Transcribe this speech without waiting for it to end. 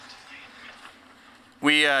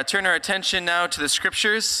We turn our attention now to the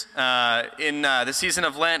scriptures. In the season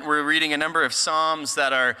of Lent, we're reading a number of psalms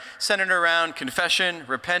that are centered around confession,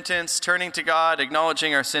 repentance, turning to God,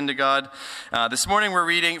 acknowledging our sin to God. This morning we're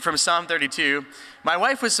reading from Psalm 32. My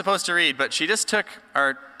wife was supposed to read, but she just took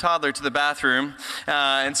our toddler to the bathroom,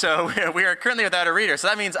 and so we are currently without a reader, so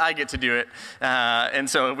that means I get to do it. And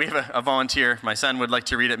so we have a volunteer. My son would like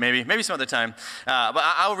to read it maybe some other time. But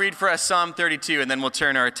I'll read for us Psalm 32, and then we'll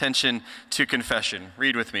turn our attention to confession.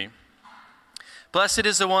 Read with me. Blessed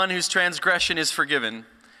is the one whose transgression is forgiven,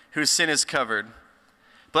 whose sin is covered.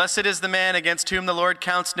 Blessed is the man against whom the Lord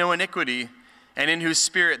counts no iniquity, and in whose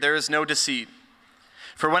spirit there is no deceit.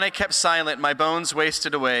 For when I kept silent, my bones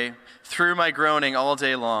wasted away through my groaning all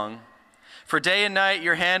day long. For day and night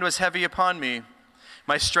your hand was heavy upon me.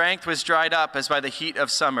 My strength was dried up as by the heat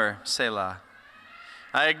of summer. Selah.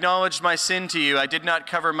 I acknowledged my sin to you. I did not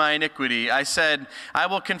cover my iniquity. I said, I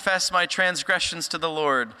will confess my transgressions to the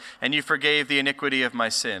Lord, and you forgave the iniquity of my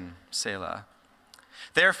sin. Selah.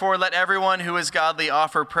 Therefore, let everyone who is godly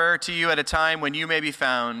offer prayer to you at a time when you may be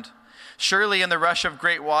found. Surely in the rush of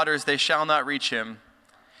great waters they shall not reach him.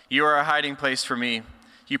 You are a hiding place for me.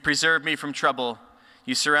 You preserve me from trouble.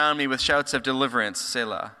 You surround me with shouts of deliverance.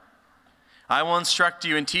 Selah. I will instruct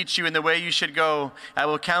you and teach you in the way you should go. I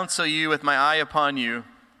will counsel you with my eye upon you.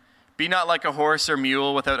 Be not like a horse or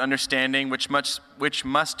mule without understanding, which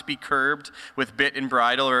must be curbed with bit and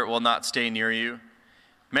bridle, or it will not stay near you.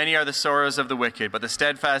 Many are the sorrows of the wicked, but the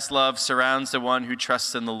steadfast love surrounds the one who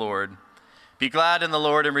trusts in the Lord. Be glad in the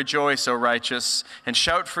Lord and rejoice, O righteous, and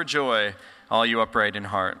shout for joy, all you upright in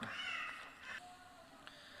heart.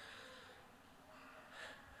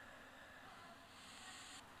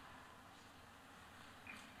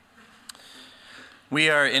 We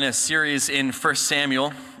are in a series in 1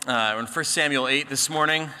 Samuel. We're in 1 Samuel 8 this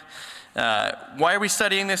morning. Why are we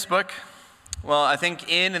studying this book? Well, I think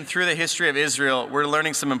in and through the history of Israel, we're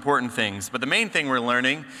learning some important things. But the main thing we're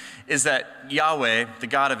learning is that Yahweh, the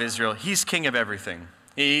God of Israel, he's king of everything.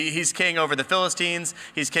 He's king over the Philistines.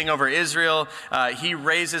 He's king over Israel. He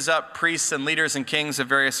raises up priests and leaders and kings of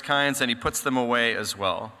various kinds, and he puts them away as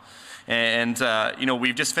well. And,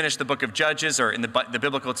 we've just finished the book of Judges, or in the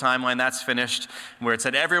biblical timeline, that's finished, where it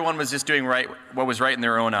said everyone was just doing right what was right in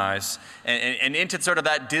their own eyes. And into sort of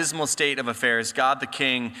that dismal state of affairs, God the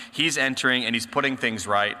King, he's entering and he's putting things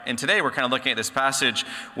right. And today we're kind of looking at this passage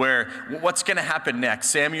where what's going to happen next?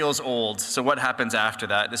 Samuel's old, so what happens after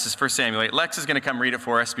that? This is 1 Samuel 8. Lex is going to come read it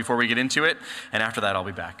for us before we get into it, and after that I'll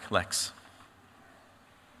be back. Lex.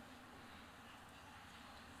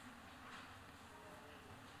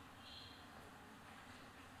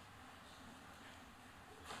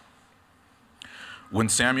 When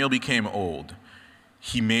Samuel became old,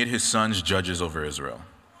 he made his sons judges over Israel.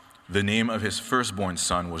 The name of his firstborn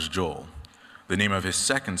son was Joel. The name of his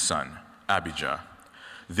second son, Abijah.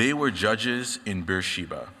 They were judges in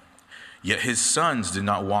Beersheba. Yet his sons did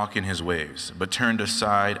not walk in his ways, but turned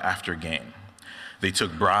aside after gain. They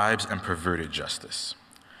took bribes and perverted justice.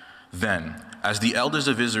 Then, as the elders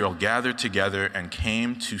of Israel gathered together and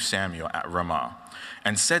came to Samuel at Ramah,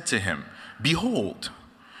 and said to him, Behold,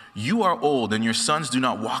 you are old, and your sons do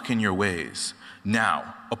not walk in your ways.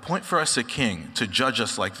 Now, appoint for us a king to judge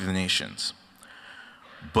us like the nations.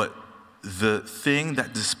 But the thing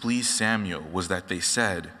that displeased Samuel was that they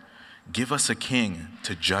said, Give us a king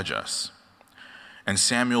to judge us. And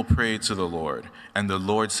Samuel prayed to the Lord, and the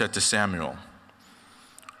Lord said to Samuel,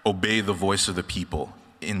 Obey the voice of the people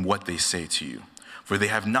in what they say to you, for they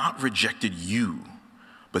have not rejected you,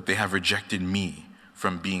 but they have rejected me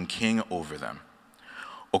from being king over them.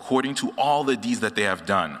 According to all the deeds that they have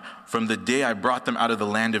done, from the day I brought them out of the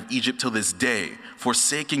land of Egypt till this day,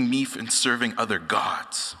 forsaking me and serving other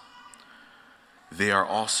gods, they are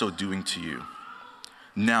also doing to you.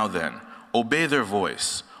 Now then, obey their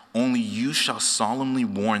voice. Only you shall solemnly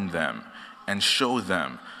warn them and show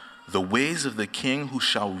them the ways of the king who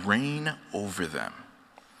shall reign over them.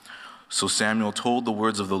 So Samuel told the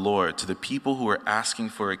words of the Lord to the people who were asking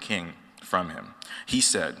for a king from him. He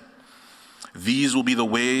said, These will be the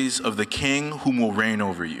ways of the king whom will reign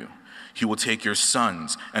over you. He will take your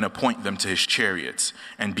sons and appoint them to his chariots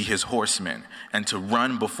and be his horsemen and to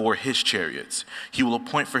run before his chariots. He will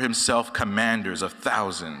appoint for himself commanders of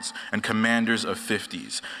thousands and commanders of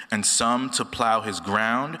 50s, and some to plow his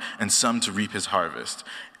ground and some to reap his harvest,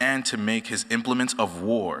 and to make his implements of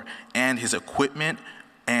war and his equipment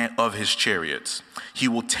and of his chariots. He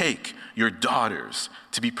will take your daughters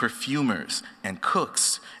to be perfumers and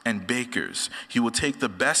cooks and bakers. He will take the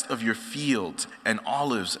best of your fields and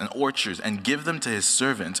olives and orchards and give them to his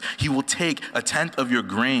servants. He will take a tenth of your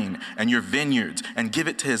grain and your vineyards and give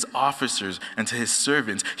it to his officers and to his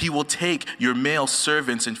servants. He will take your male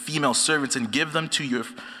servants and female servants and give them to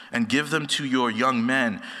your young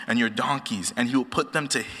men and your donkeys, and he will put them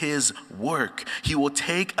to his work. He will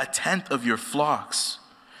take a tenth of your flocks,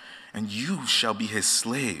 and you shall be his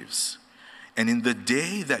slaves. And in the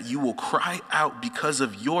day that you will cry out because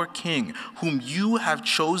of your king, whom you have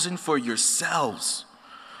chosen for yourselves,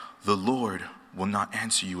 the Lord will not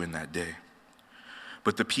answer you in that day.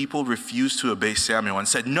 But the people refused to obey Samuel and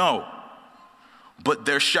said, "No, but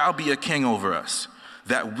there shall be a king over us,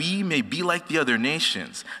 that we may be like the other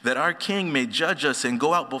nations, that our king may judge us and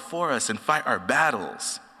go out before us and fight our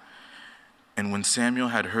battles." And when Samuel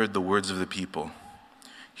had heard the words of the people,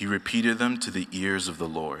 he repeated them to the ears of the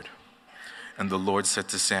Lord. And the Lord said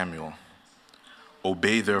to Samuel,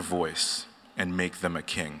 "Obey their voice and make them a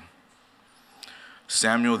king."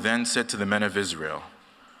 Samuel then said to the men of Israel,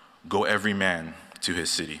 "Go every man to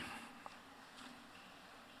his city."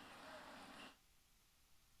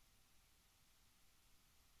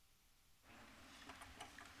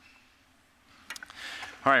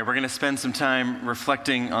 All right, we're going to spend some time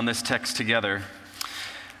reflecting on this text together.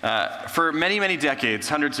 For many, many decades,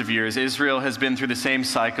 hundreds of years, Israel has been through the same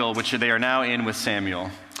cycle, which they are now in with Samuel.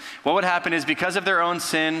 What would happen is, because of their own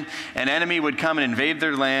sin, an enemy would come and invade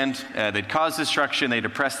their land. They'd cause destruction. They'd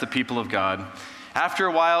oppress the people of God. After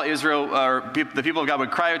a while, the people of God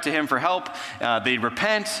would cry out to him for help. They'd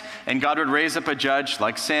repent, and God would raise up a judge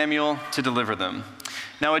like Samuel to deliver them.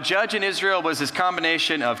 Now, a judge in Israel was this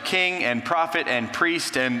combination of king and prophet and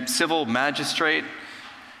priest and civil magistrate.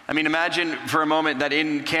 I mean, imagine for a moment that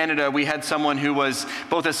in Canada we had someone who was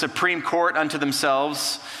both a supreme court unto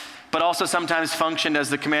themselves, but also sometimes functioned as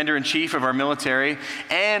the commander-in-chief of our military,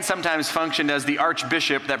 and sometimes functioned as the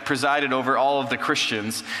archbishop that presided over all of the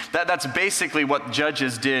Christians. That's basically what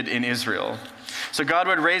judges did in Israel. So God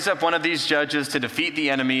would raise up one of these judges to defeat the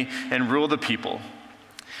enemy and rule the people.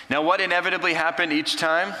 Now, what inevitably happened each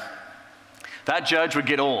time? That judge would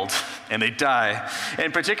get old and they'd die.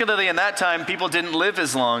 And particularly in that time, people didn't live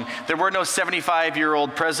as long. There were no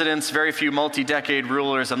 75-year-old presidents, very few multi-decade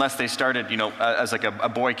rulers, unless they started, as like a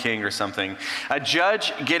boy king or something. A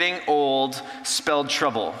judge getting old spelled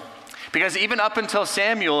trouble. Because even up until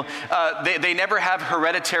Samuel, they never have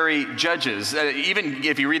hereditary judges. Even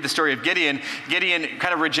if you read the story of Gideon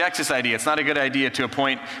kind of rejects this idea. It's not a good idea to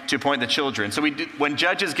appoint the children. So when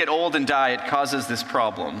judges get old and die, it causes this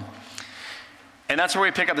problem. And that's where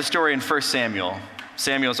we pick up the story in 1 Samuel.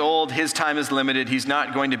 Samuel's old, his time is limited, he's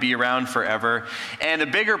not going to be around forever. And the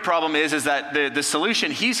bigger problem is that the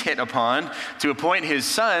solution he's hit upon to appoint his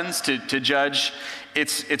sons to judge,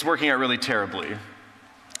 it's working out really terribly.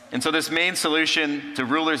 And so this main solution to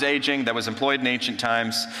rulers aging that was employed in ancient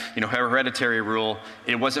times, hereditary rule,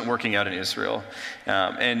 it wasn't working out in Israel.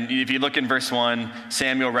 And if you look in verse 1,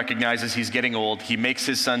 Samuel recognizes he's getting old. He makes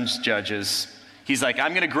his sons judges. He's like,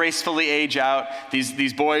 I'm going to gracefully age out.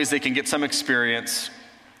 These boys, they can get some experience.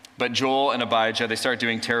 But Joel and Abijah, they start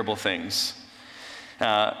doing terrible things.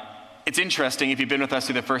 It's interesting, if you've been with us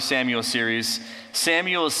through the 1 Samuel series,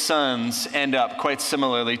 Samuel's sons end up quite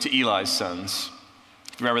similarly to Eli's sons.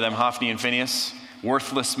 Remember them, Hophni and Phinehas?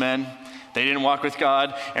 Worthless men. They didn't walk with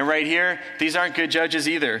God. And right here, these aren't good judges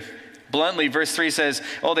either. Bluntly, verse 3 says,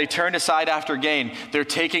 they turned aside after gain. They're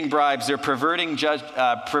taking bribes. They're perverting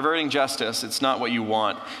justice. It's not what you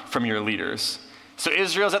want from your leaders. So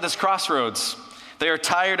Israel's at this crossroads. They are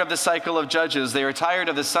tired of the cycle of judges. They are tired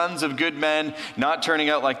of the sons of good men not turning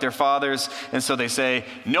out like their fathers. And so they say,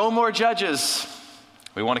 no more judges.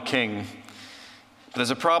 We want a king. But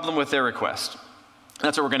there's a problem with their request.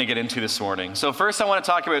 That's what we're going to get into this morning. So first I want to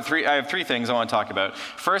talk about I have three things I want to talk about.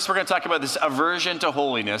 First, we're going to talk about this aversion to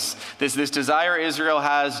holiness, this desire Israel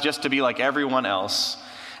has just to be like everyone else.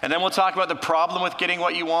 And then we'll talk about the problem with getting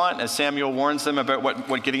what you want, as Samuel warns them about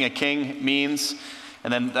what getting a king means.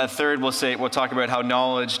 And then third, we'll talk about how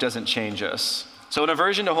knowledge doesn't change us. So an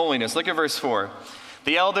aversion to holiness. Look at verse 4.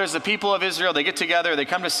 The elders, the people of Israel, they get together, they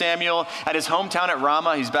come to Samuel at his hometown at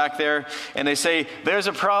Ramah, he's back there, and they say, there's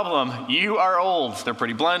a problem, you are old. They're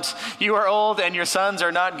pretty blunt. You are old and your sons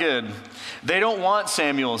are not good. They don't want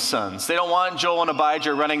Samuel's sons. They don't want Joel and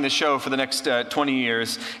Abijah running the show for the next 20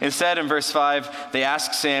 years. Instead, in verse 5, they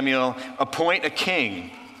ask Samuel, appoint a king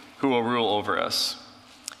who will rule over us.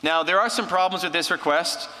 Now, there are some problems with this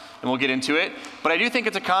request. and we'll get into it. But I do think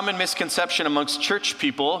it's a common misconception amongst church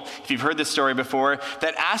people, if you've heard this story before,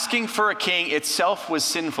 that asking for a king itself was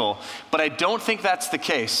sinful. But I don't think that's the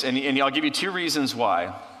case, and I'll give you 2 reasons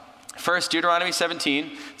why. First, Deuteronomy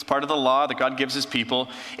 17, it's part of the law that God gives his people.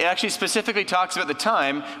 It actually specifically talks about the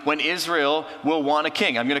time when Israel will want a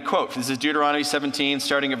king. I'm going to quote, this is Deuteronomy 17,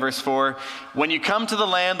 starting at verse 4. When you come to the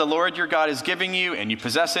land the Lord your God is giving you, and you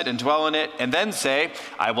possess it and dwell in it, and then say,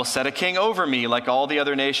 I will set a king over me like all the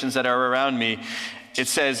other nations that are around me. It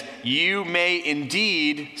says, you may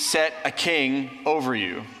indeed set a king over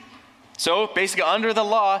you. So basically, under the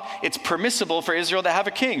law, it's permissible for Israel to have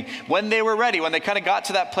a king. When they were ready, when they kind of got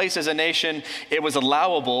to that place as a nation, it was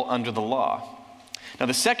allowable under the law. Now,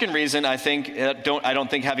 the second reason I don't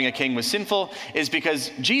think having a king was sinful is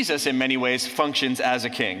because Jesus, in many ways, functions as a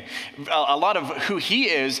king. A lot of who he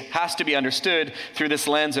is has to be understood through this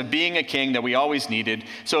lens of being a king that we always needed.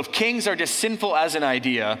 So if kings are just sinful as an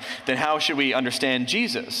idea, then how should we understand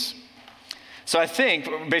Jesus? So I think,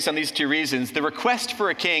 based on these 2 reasons, the request for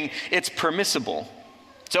a king, it's permissible.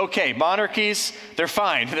 It's okay. Monarchies, they're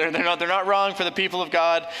fine. They're not wrong for the people of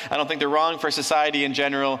God. I don't think they're wrong for society in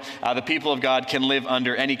general. The people of God can live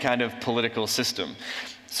under any kind of political system.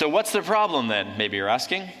 So what's the problem then, maybe you're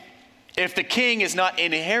asking? If the king is not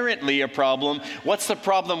inherently a problem, what's the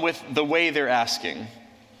problem with the way they're asking?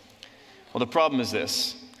 Well, the problem is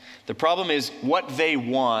this. The problem is what they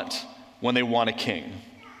want when they want a king.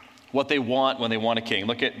 What they want when they want a king.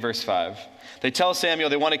 Look at verse 5. They tell Samuel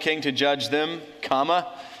they want a king to judge them,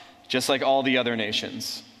 just like all the other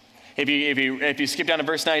nations. If you skip down to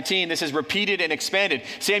verse 19, this is repeated and expanded.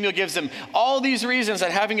 Samuel gives them all these reasons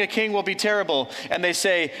that having a king will be terrible. And they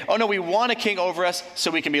say, oh no, we want a king over us so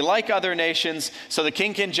we can be like other nations, so the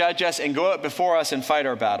king can judge us and go out before us and fight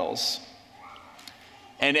our battles.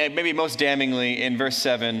 And maybe most damningly in verse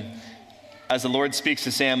 7, as the Lord speaks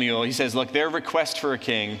to Samuel, he says, look, their request for a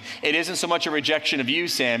king, it isn't so much a rejection of you,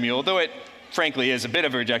 Samuel, though it frankly is a bit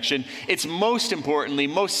of a rejection. It's most importantly,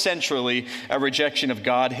 most centrally, a rejection of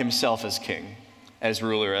God himself as king, as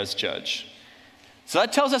ruler, as judge. So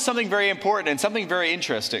that tells us something very important and something very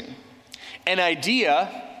interesting. An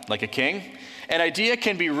idea, like a king, an idea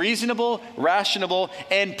can be reasonable, rational,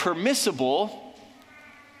 and permissible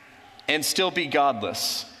and still be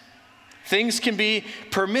godless. Things can be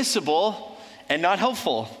permissible and not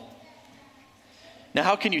helpful. Now,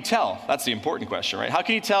 how can you tell? That's the important question, right? How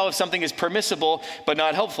can you tell if something is permissible but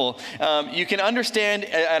not helpful? You can understand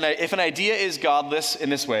if an idea is godless in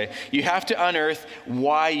this way. You have to unearth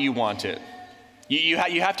why you want it. You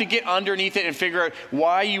have to get underneath it and figure out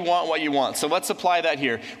why you want what you want. So let's apply that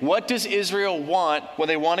here. What does Israel want when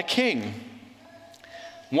they want a king?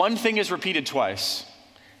 One thing is repeated twice.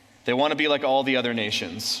 They want to be like all the other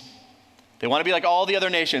nations. They want to be like all the other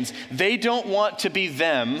nations. They don't want to be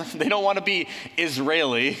them. They don't want to be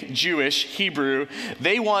Israeli, Jewish, Hebrew.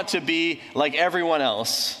 They want to be like everyone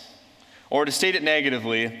else. Or to state it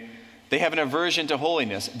negatively, they have an aversion to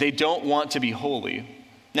holiness. They don't want to be holy.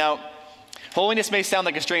 Now, holiness may sound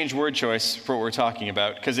like a strange word choice for what we're talking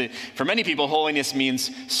about, because for many people, holiness means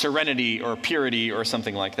serenity or purity or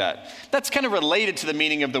something like that. That's kind of related to the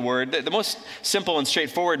meaning of the word. The most simple and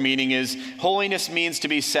straightforward meaning is holiness means to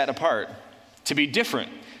be set apart, to be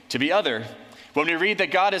different, to be other. When we read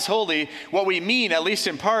that God is holy, what we mean, at least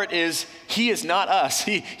in part, is he is not us.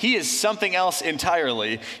 He is something else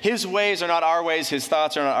entirely. His ways are not our ways. His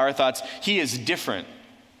thoughts are not our thoughts. He is different.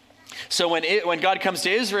 So when God comes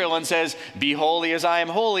to Israel and says, be holy as I am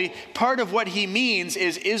holy, part of what he means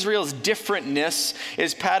is Israel's differentness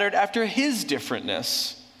is patterned after his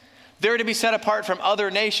differentness. They're to be set apart from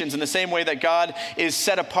other nations in the same way that God is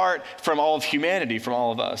set apart from all of humanity, from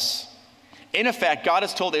all of us. In effect, God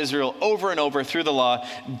has told Israel over and over through the law,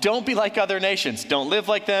 don't be like other nations. Don't live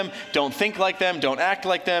like them. Don't think like them. Don't act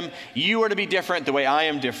like them. You are to be different the way I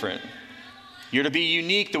am different. You're to be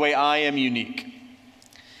unique the way I am unique.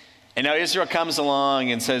 And now Israel comes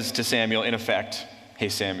along and says to Samuel, in effect, hey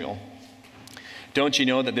Samuel, don't you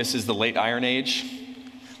know that this is the late Iron Age?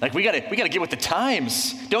 Like we gotta get with the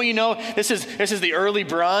times. Don't you know this is the early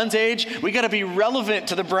Bronze Age? We gotta be relevant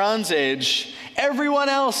to the Bronze Age. Everyone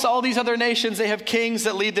else, all these other nations, they have kings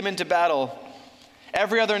that lead them into battle.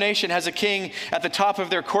 Every other nation has a king at the top of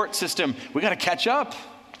their court system. We gotta catch up.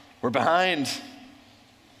 We're behind.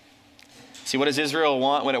 See, what does Israel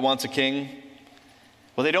want when it wants a king?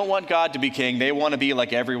 Well, they don't want God to be king. They want to be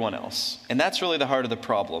like everyone else. And that's really the heart of the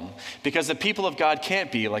problem, because the people of God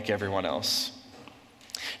can't be like everyone else.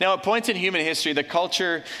 Now, at points in human history, the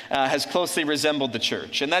culture has closely resembled the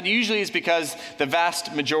church. And that usually is because the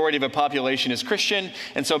vast majority of a population is Christian.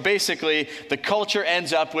 And so basically, the culture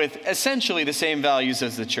ends up with essentially the same values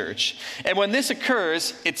as the church. And when this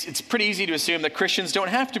occurs, it's pretty easy to assume that Christians don't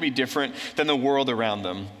have to be different than the world around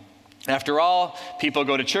them. After all, people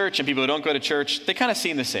go to church and people who don't go to church, they kind of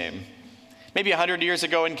seem the same. Maybe 100 years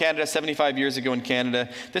ago in Canada, 75 years ago in Canada,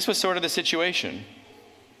 this was sort of the situation.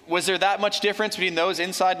 Was there that much difference between those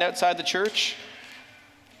inside and outside the church?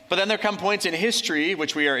 But then there come points in history,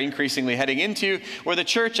 which we are increasingly heading into, where the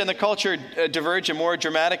church and the culture diverge in more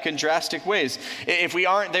dramatic and drastic ways. If we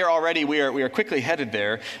aren't there already, we are quickly headed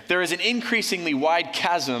there. There is an increasingly wide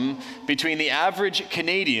chasm between the average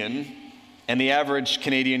Canadian and the average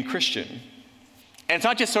Canadian Christian. And it's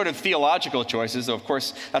not just sort of theological choices, though of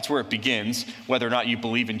course that's where it begins, whether or not you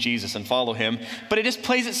believe in Jesus and follow him, but it just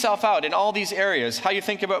plays itself out in all these areas, how you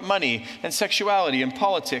think about money and sexuality and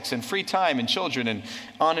politics and free time and children and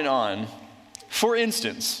on and on. For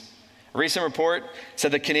instance, a recent report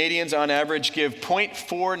said that Canadians on average give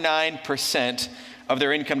 0.49% of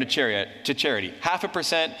their income to charity.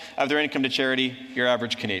 0.5% of their income to charity, your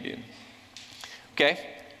average Canadian. Okay?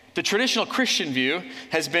 The traditional Christian view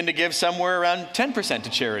has been to give somewhere around 10% to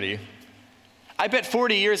charity. I bet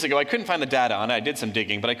 40 years ago, I couldn't find the data on it, I did some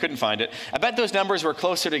digging, but I couldn't find it. I bet those numbers were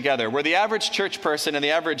closer together, where the average church person and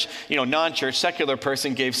the average, non-church, secular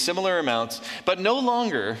person gave similar amounts, but no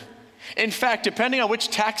longer. In fact, depending on which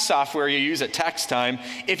tax software you use at tax time,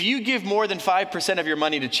 if you give more than 5% of your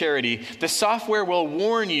money to charity, the software will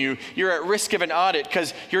warn you you're at risk of an audit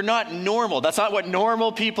because you're not normal. That's not what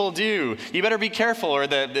normal people do. You better be careful, or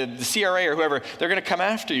the CRA or whoever, they're going to come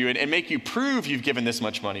after you and make you prove you've given this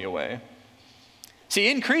much money away. See,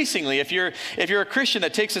 increasingly, if you're a Christian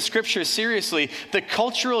that takes the scriptures seriously, the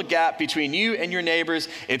cultural gap between you and your neighbors,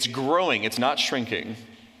 it's growing, it's not shrinking.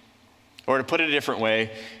 Or to put it a different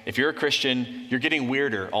way, if you're a Christian, you're getting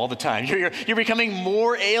weirder all the time. You're becoming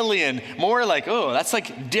more alien, more like, oh, that's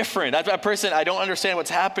like different. That person, I don't understand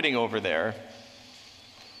what's happening over there.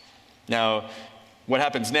 Now, what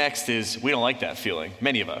happens next is we don't like that feeling,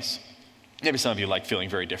 many of us. Maybe some of you like feeling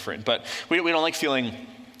very different, but we don't like feeling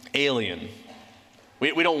alien.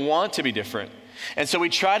 We don't want to be different. And so we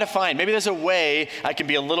try to find, maybe there's a way I can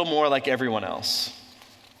be a little more like everyone else.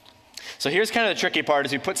 So here's kind of the tricky part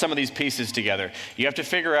as we put some of these pieces together. You have to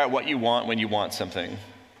figure out what you want when you want something.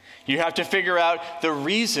 You have to figure out the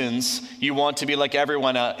reasons you want to be like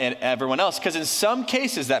everyone else, because in some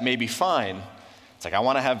cases that may be fine. It's like, I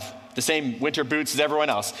want to have the same winter boots as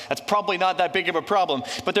everyone else. That's probably not that big of a problem,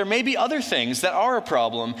 but there may be other things that are a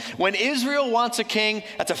problem. When Israel wants a king,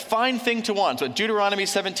 that's a fine thing to want. That's what Deuteronomy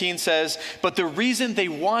 17 says, but the reason they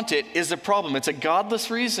want it is the problem. It's a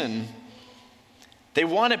godless reason. They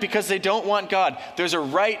want it because they don't want God. There's a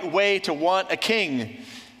right way to want a king,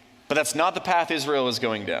 but that's not the path Israel is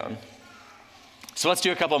going down. So let's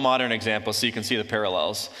do a couple of modern examples so you can see the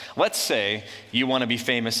parallels. Let's say you want to be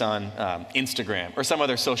famous on Instagram or some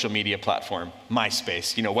other social media platform,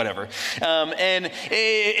 MySpace, whatever. And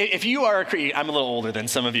if you are I'm a little older than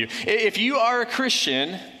some of you. If you are a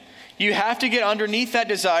Christian, you have to get underneath that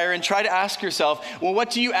desire and try to ask yourself, well, what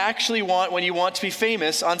do you actually want when you want to be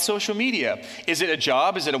famous on social media? Is it a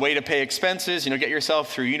job? Is it a way to pay expenses, get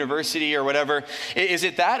yourself through university or whatever? Is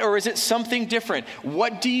it that, or is it something different?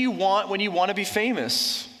 What do you want when you want to be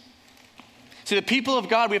famous? See, the people of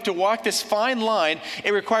God, we have to walk this fine line.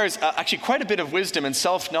 It requires actually quite a bit of wisdom and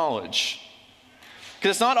self-knowledge.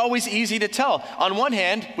 Because it's not always easy to tell. On one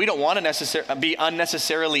hand, we don't want to be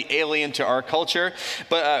unnecessarily alien to our culture,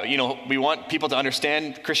 but we want people to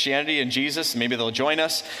understand Christianity and Jesus. Maybe they'll join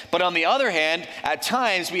us. But on the other hand, at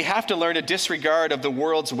times we have to learn a disregard of the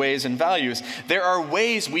world's ways and values. There are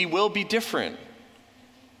ways we will be different,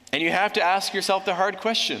 and you have to ask yourself the hard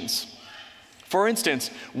questions. For instance,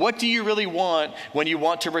 what do you really want when you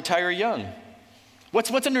want to retire young? What's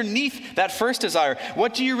underneath that first desire?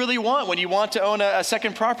 What do you really want when you want to own a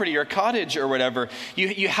second property or a cottage or whatever?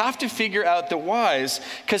 You have to figure out the whys,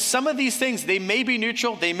 because some of these things, they may be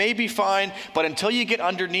neutral, they may be fine, but until you get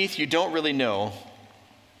underneath, you don't really know.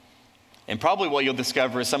 And probably what you'll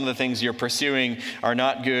discover is some of the things you're pursuing are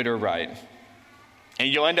not good or right. And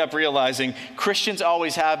you'll end up realizing Christians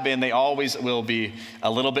always have been, they always will be a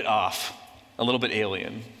little bit off, a little bit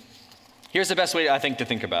alien. Here's the best way, I think, to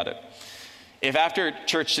think about it. If after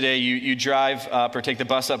church today you drive up or take the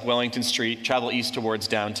bus up Wellington Street, travel east towards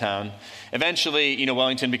downtown, eventually,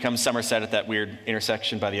 Wellington becomes Somerset at that weird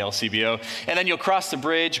intersection by the LCBO, and then you'll cross the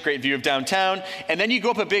bridge, great view of downtown, and then you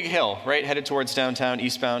go up a big hill, right, headed towards downtown,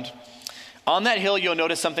 eastbound. On that hill, you'll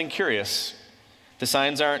notice something curious. The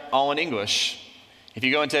signs aren't all in English. If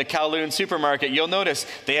you go into a Kowloon supermarket, you'll notice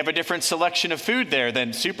they have a different selection of food there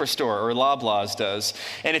than Superstore or Loblaws does.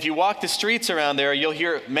 And if you walk the streets around there, you'll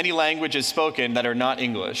hear many languages spoken that are not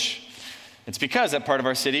English. It's because that part of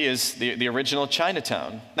our city is the original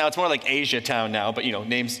Chinatown. Now, it's more like Asia Town now, but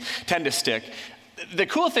names tend to stick. The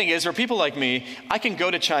cool thing is, for people like me, I can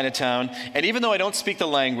go to Chinatown, and even though I don't speak the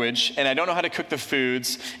language, and I don't know how to cook the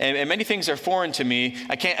foods, and many things are foreign to me,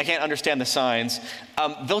 I can't understand the signs,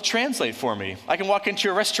 they'll translate for me. I can walk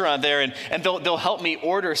into a restaurant there, and they'll help me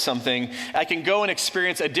order something. I can go and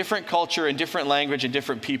experience a different culture and different language and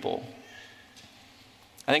different people.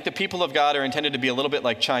 I think the people of God are intended to be a little bit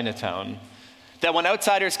like Chinatown, that when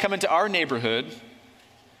outsiders come into our neighborhood,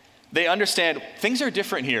 they understand things are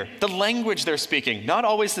different here. The language they're speaking, not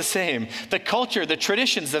always the same. The culture, the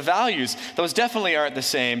traditions, the values, those definitely aren't the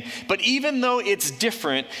same. But even though it's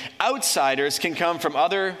different, outsiders can come from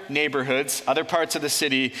other neighborhoods, other parts of the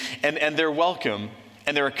city, and they're welcome,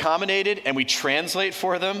 and they're accommodated, and we translate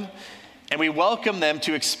for them, and we welcome them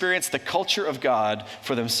to experience the culture of God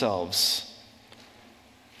for themselves.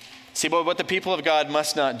 See, but what the people of God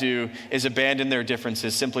must not do is abandon their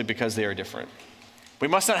differences simply because they are different. We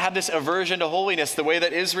must not have this aversion to holiness the way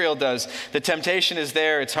that Israel does. The temptation is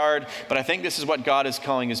there, it's hard, but I think this is what God is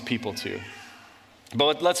calling his people to.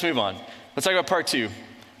 But let's move on. Let's talk about part 2,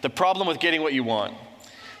 the problem with getting what you want.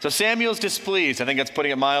 So Samuel's displeased, I think that's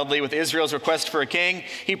putting it mildly, with Israel's request for a king.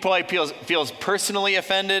 He probably feels personally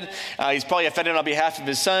offended. He's probably offended on behalf of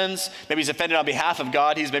his sons. Maybe he's offended on behalf of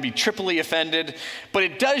God. He's maybe triply offended. But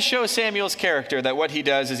it does show Samuel's character that what he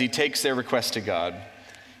does is he takes their request to God.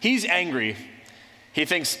 He's angry. He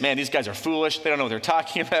thinks, man, these guys are foolish. They don't know what they're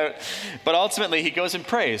talking about. But ultimately, he goes and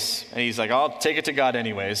prays. And he's like, I'll take it to God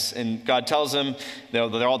anyways. And God tells him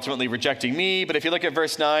they're ultimately rejecting me. But if you look at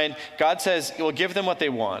verse 9, God says he will give them what they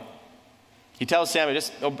want. He tells Samuel,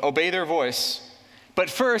 just obey their voice. But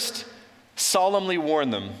first, solemnly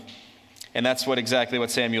warn them. And that's exactly what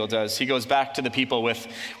Samuel does. He goes back to the people with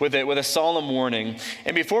a solemn warning.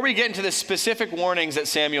 And before we get into the specific warnings that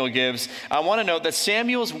Samuel gives, I want to note that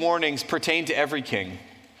Samuel's warnings pertain to every king,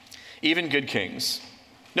 even good kings.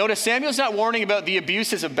 Notice Samuel's not warning about the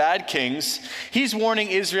abuses of bad kings. He's warning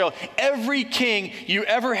Israel, every king you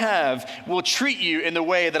ever have will treat you in the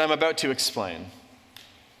way that I'm about to explain,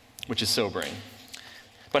 which is sobering.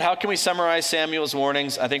 But how can we summarize Samuel's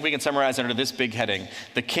warnings? I think we can summarize it under this big heading.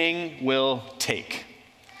 The king will take.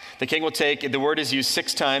 The king will take. The word is used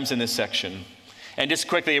 6 times in this section. And just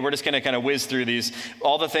quickly, we're just going to kind of whiz through these.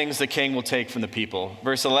 All the things the king will take from the people.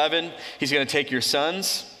 Verse 11, he's going to take your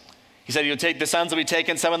sons. He said the sons will be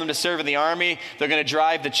taken, some of them to serve in the army. They're going to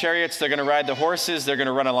drive the chariots. They're going to ride the horses. They're going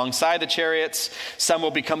to run alongside the chariots. Some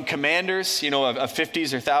will become commanders, of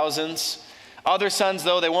 50s or thousands. Other sons,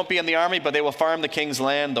 though, they won't be in the army, but they will farm the king's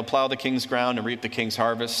land. They'll plow the king's ground and reap the king's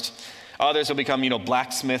harvest. Others will become,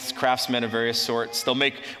 blacksmiths, craftsmen of various sorts. They'll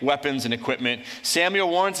make weapons and equipment.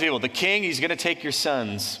 Samuel warns people, the king, he's going to take your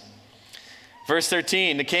sons. Verse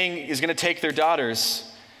 13, the king is going to take their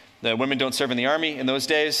daughters. The women don't serve in the army in those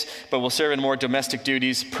days, but will serve in more domestic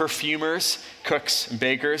duties, perfumers, cooks, and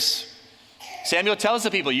bakers. Samuel tells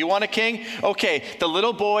the people, you want a king? Okay, the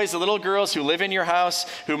little boys, the little girls who live in your house,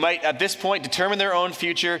 who might at this point determine their own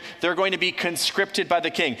future, they're going to be conscripted by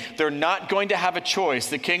the king. They're not going to have a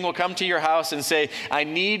choice. The king will come to your house and say, I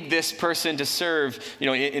need this person to serve,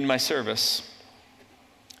 in my service.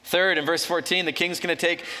 Third, in verse 14, the king's going to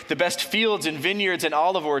take the best fields and vineyards and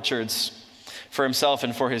olive orchards for himself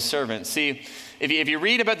and for his servants. See, if you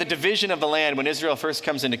read about the division of the land when Israel first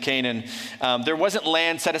comes into Canaan, there wasn't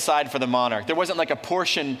land set aside for the monarch. There wasn't like a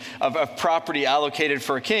portion of property allocated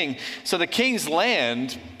for a king. So the king's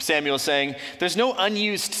land, Samuel is saying, there's no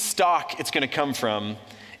unused stock it's going to come from.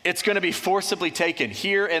 It's going to be forcibly taken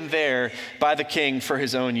here and there by the king for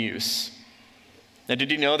his own use. Now, did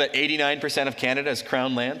you know that 89% of Canada is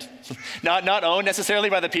crown land? Not owned necessarily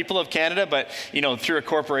by the people of Canada, but, through a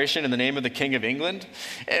corporation in the name of the King of England.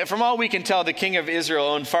 From all we can tell, the king of Israel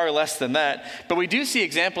owned far less than that. But we do see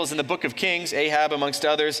examples in the book of Kings, Ahab amongst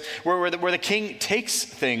others, where the king takes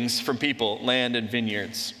things from people, land and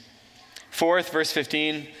vineyards. Fourth, verse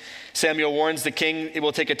 15, Samuel warns the king it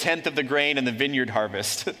will take 1/10 of the grain in the vineyard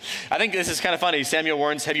harvest. I think this is kind of funny. Samuel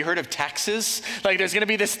warns, have you heard of taxes? Like there's going to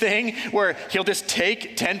be this thing where he'll just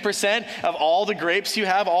take 10% of all the grapes you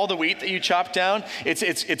have, all the wheat that you chop down. It's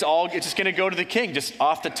just going to go to the king, just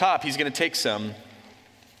off the top. He's going to take some.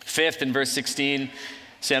 Fifth, in verse 16,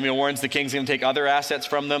 Samuel warns the king's going to take other assets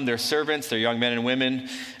from them, their servants, their young men and women,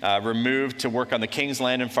 removed to work on the king's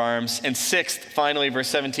land and farms. And sixth, finally, verse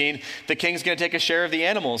 17, the king's going to take a share of the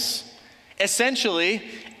animals. Essentially,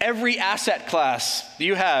 every asset class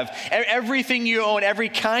you have, everything you own, every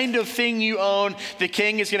kind of thing you own, the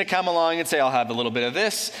king is going to come along and say, I'll have a little bit of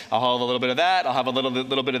this, I'll have a little bit of that, I'll have a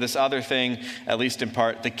little bit of this other thing, at least in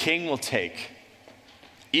part. The king will take.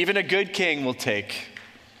 Even a good king will take.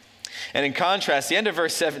 And in contrast, the end of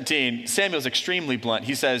verse 17, Samuel's extremely blunt.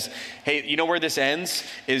 He says, hey, you know where this ends?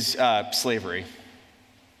 Is slavery.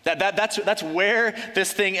 That's where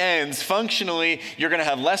this thing ends. Functionally, you're going to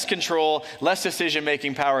have less control, less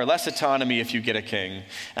decision-making power, less autonomy if you get a king.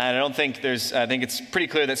 And I think it's pretty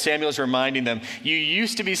clear that Samuel's reminding them, you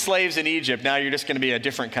used to be slaves in Egypt, now you're just going to be a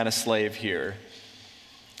different kind of slave here.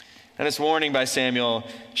 And this warning by Samuel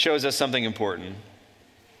shows us something important.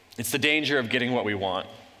 It's the danger of getting what we want.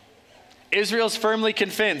 Israel's firmly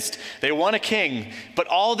convinced they want a king, but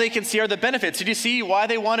all they can see are the benefits. Did you see why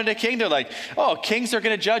they wanted a king? They're like, oh, kings are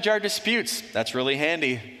going to judge our disputes. That's really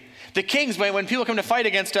handy. The kings, when people come to fight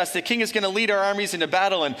against us, the king is going to lead our armies into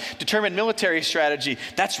battle and determine military strategy.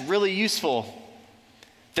 That's really useful.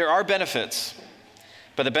 There are benefits,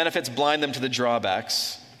 but the benefits blind them to the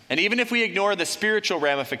drawbacks. And even if we ignore the spiritual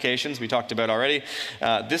ramifications we talked about already,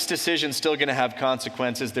 this decision's still going to have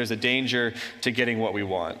consequences. There's a danger to getting what we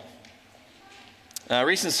want. A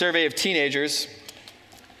recent survey of teenagers,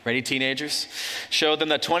 ready teenagers, showed them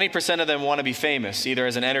that 20% of them want to be famous, either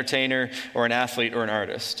as an entertainer or an athlete or an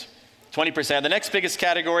artist. 20%. The next biggest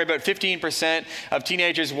category, about 15% of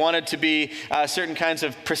teenagers wanted to be certain kinds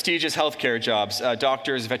of prestigious healthcare jobs,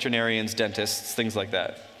 doctors, veterinarians, dentists, things like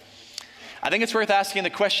that. I think it's worth asking the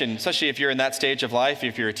question, especially if you're in that stage of life,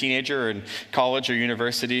 if you're a teenager or in college or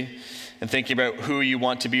university, and thinking about who you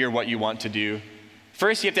want to be or what you want to do.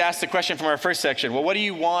 First, you have to ask the question from our first section. Well, what do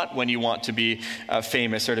you want when you want to be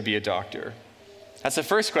famous or to be a doctor? That's the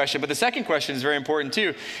first question. But the second question is very important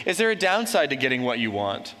too. Is there a downside to getting what you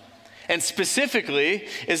want? And specifically,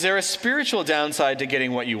 is there a spiritual downside to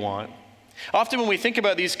getting what you want? Often when we think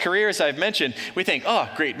about these careers I've mentioned, we think, oh,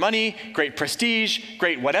 great money, great prestige,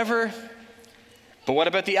 great whatever. But what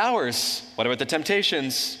about the hours? What about the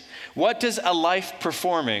temptations? What does a life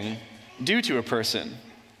performing do to a person?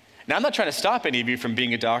 Now, I'm not trying to stop any of you from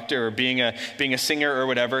being a doctor or being a singer or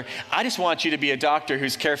whatever. I just want you to be a doctor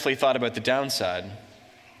who's carefully thought about the downside.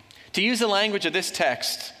 To use the language of this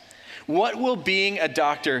text, what will being a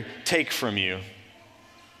doctor take from you?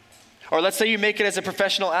 Or let's say you make it as a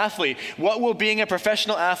professional athlete. What will being a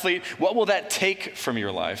professional athlete, what will that take from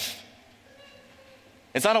your life?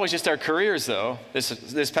 It's not always just our careers, though.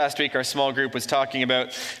 This past week, our small group was talking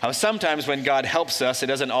about how sometimes when God helps us, it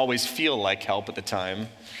doesn't always feel like help at the time.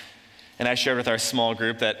 And I shared with our small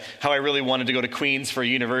group that how I really wanted to go to Queen's for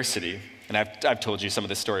university. And I've told you some of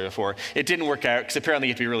this story before. It didn't work out because apparently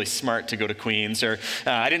you have to be really smart to go to Queen's, or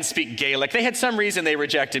I didn't speak Gaelic. They had some reason they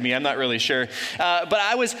rejected me. I'm not really sure. But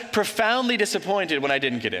I was profoundly disappointed when I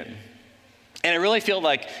didn't get in. And I really feel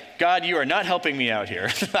like, God, you are not helping me out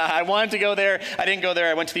here. I wanted to go there. I didn't go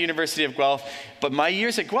there. I went to the University of Guelph. But my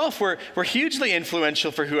years at Guelph were hugely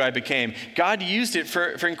influential for who I became. God used it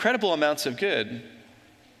for incredible amounts of good.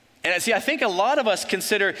 And see, I think a lot of us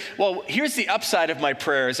consider, well, here's the upside of my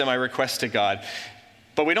prayers and my requests to God.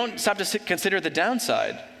 But we don't stop to consider the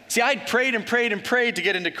downside. See, I'd prayed and prayed and prayed to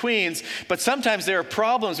get into Queen's, but sometimes there are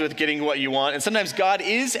problems with getting what you want, and sometimes God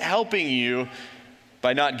is helping you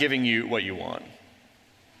by not giving you what you want.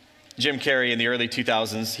 Jim Carrey in the early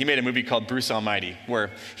 2000s, he made a movie called Bruce Almighty, where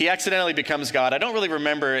he accidentally becomes God. I don't really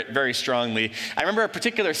remember it very strongly. I remember a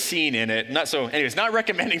particular scene in it. Not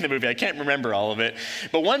recommending the movie. I can't remember all of it.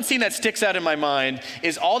 But one scene that sticks out in my mind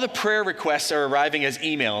is all the prayer requests are arriving as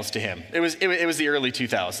emails to him. It was the early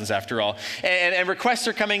 2000s, after all. And requests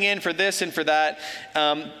are coming in for this and for that.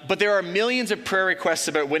 But there are millions of prayer requests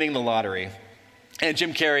about winning the lottery. And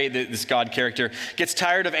Jim Carrey, this God character, gets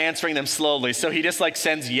tired of answering them slowly, so he just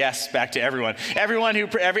sends yes back to everyone.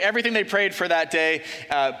 Everything they prayed for that day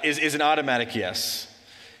is an automatic yes.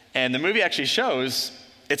 And the movie actually shows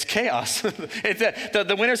it's chaos.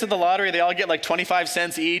 The winners of the lottery, they all get 25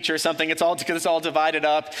 cents each or something. It's all divided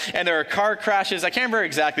up, and there are car crashes. I can't remember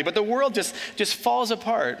exactly, but the world just falls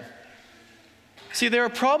apart. See, there are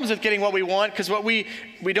problems with getting what we want because we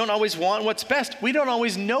don't always want what's best. We don't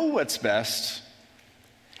always know what's best.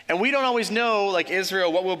 And we don't always know, like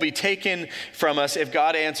Israel, what will be taken from us if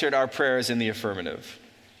God answered our prayers in the affirmative.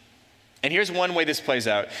 And here's one way this plays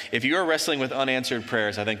out. If you are wrestling with unanswered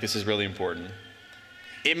prayers, I think this is really important.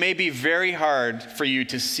 It may be very hard for you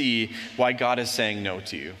to see why God is saying no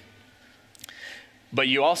to you. But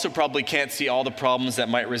you also probably can't see all the problems that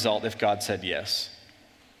might result if God said yes.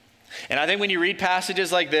 And I think when you read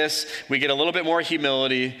passages like this, we get a little bit more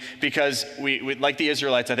humility because we like the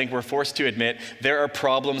Israelites, I think we're forced to admit there are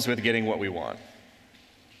problems with getting what we want.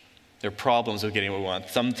 There are problems with getting what we want.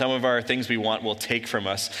 Some of our things we want will take from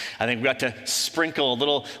us. I think we've got to sprinkle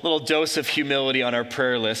a little dose of humility on our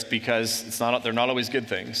prayer list because they're not always good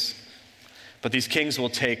things. But these kings will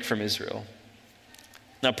take from Israel.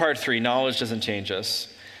 Now, part 3, knowledge doesn't change us.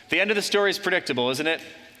 The end of the story is predictable, isn't it?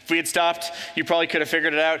 If we had stopped, you probably could have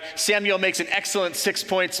figured it out. Samuel makes an excellent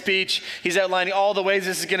 6-point speech. He's outlining all the ways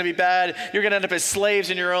this is going to be bad. You're going to end up as slaves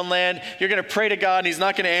in your own land. You're going to pray to God, and he's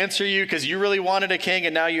not going to answer you because you really wanted a king,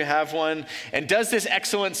 and now you have one. And does this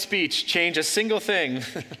excellent speech change a single thing?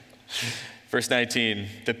 Verse 19,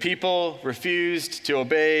 the people refused to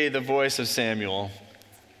obey the voice of Samuel.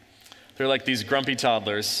 They're like these grumpy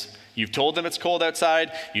toddlers. You've told them it's cold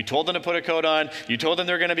outside. You told them to put a coat on. You told them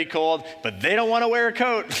they're going to be cold, but they don't want to wear a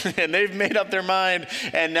coat. And they've made up their mind.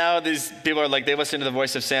 And now these people are like, they listen to the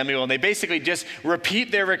voice of Samuel, and they basically just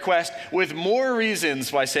repeat their request with more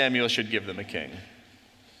reasons why Samuel should give them a king.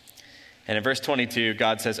 And in verse 22,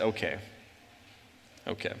 God says, okay.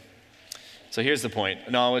 So here's the point.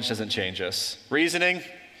 Knowledge doesn't change us. Reasoning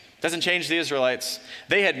doesn't change the Israelites.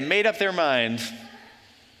 They had made up their mind.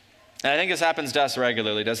 And I think this happens to us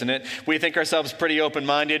regularly, doesn't it? We think ourselves pretty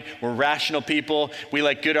open-minded. We're rational people. We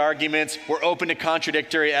like good arguments. We're open to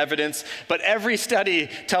contradictory evidence. But every study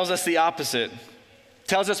tells us the opposite.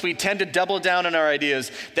 Tells us we tend to double down on our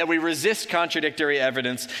ideas, that we resist contradictory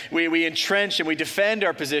evidence. We entrench and we defend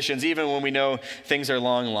our positions even when we know things are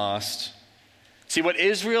long lost. See, what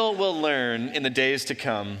Israel will learn in the days to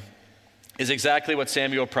come is exactly what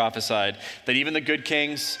Samuel prophesied, that even the good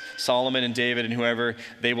kings, Solomon and David and whoever,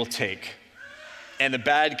 they will take. And the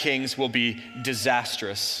bad kings will be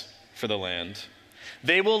disastrous for the land.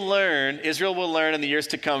 Israel will learn in the years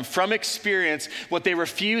to come from experience what they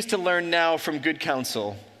refuse to learn now from good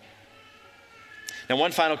counsel. Now,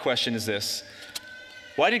 one final question is this.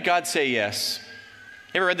 Why did God say yes?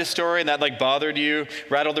 You ever read this story and that bothered you,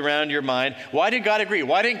 rattled around your mind? Why did God agree?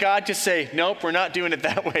 Why didn't God just say, nope, we're not doing it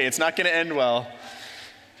that way. It's not going to end well.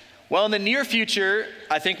 Well, in the near future,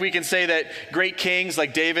 I think we can say that great kings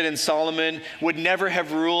like David and Solomon would never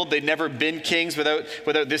have ruled. They'd never been kings without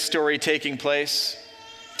this story taking place.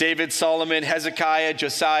 David, Solomon, Hezekiah,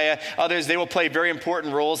 Josiah, others, they will play very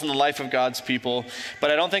important roles in the life of God's people.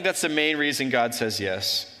 But I don't think that's the main reason God says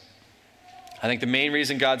yes. I think the main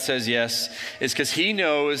reason God says yes is because he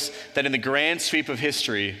knows that in the grand sweep of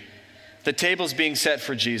history, the table's being set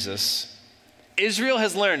for Jesus. Israel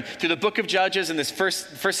has learned through the book of Judges and this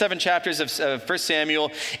first 7 chapters of 1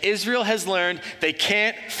 Samuel, Israel has learned they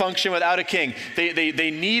can't function without a king.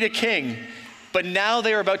 They need a king. But now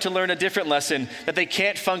they are about to learn a different lesson, that they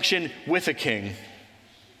can't function with a king.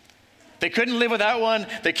 They couldn't live without one.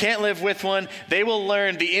 They can't live with one. They will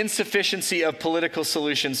learn the insufficiency of political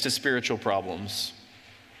solutions to spiritual problems.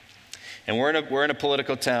 And we're in a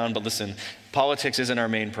political town, but listen, politics isn't our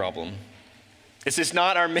main problem. This is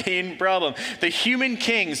not our main problem. The human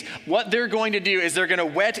kings, what they're going to do is they're going to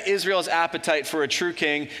whet Israel's appetite for a true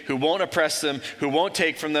king who won't oppress them, who won't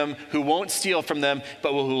take from them, who won't steal from them,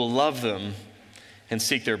 but who will love them and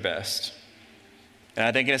seek their best. And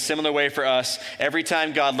I think in a similar way for us, every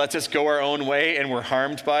time God lets us go our own way and we're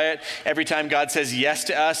harmed by it, every time God says yes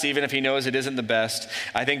to us, even if he knows it isn't the best,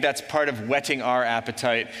 I think that's part of whetting our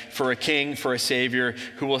appetite for a king, for a savior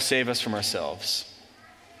who will save us from ourselves.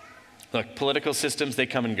 Look, political systems, they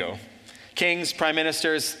come and go. Kings, prime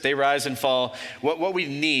ministers, they rise and fall. What we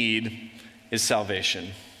need is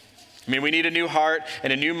salvation. We need a new heart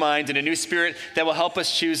and a new mind and a new spirit that will help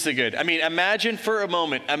us choose the good. Imagine for a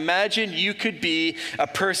moment, imagine you could be a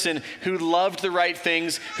person who loved the right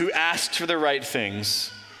things, who asked for the right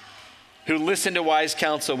things, who listened to wise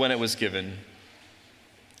counsel when it was given.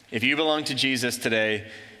 If you belong to Jesus today,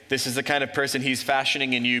 this is the kind of person he's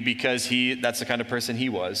fashioning in you because that's the kind of person he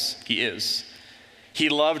is. He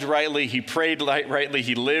loved rightly, he prayed rightly,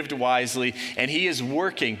 he lived wisely, and he is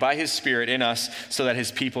working by his Spirit in us so that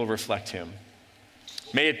his people reflect him.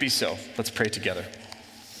 May it be so. Let's pray together.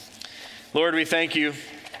 Lord, we thank you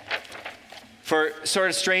for sort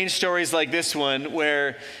of strange stories like this one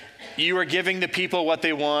where you are giving the people what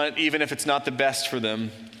they want, even if it's not the best for them.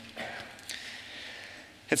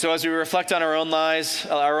 And so as we reflect on our own lives,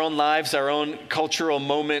 our own cultural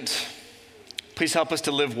moment, please help us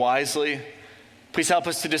to live wisely. Please help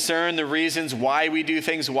us to discern the reasons why we do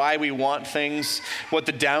things, why we want things, what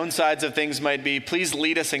the downsides of things might be. Please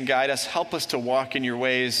lead us and guide us. Help us to walk in your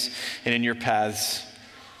ways and in your paths.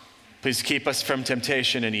 Please keep us from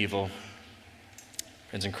temptation and evil.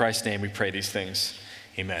 Friends, in Christ's name we pray these things.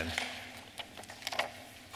 Amen.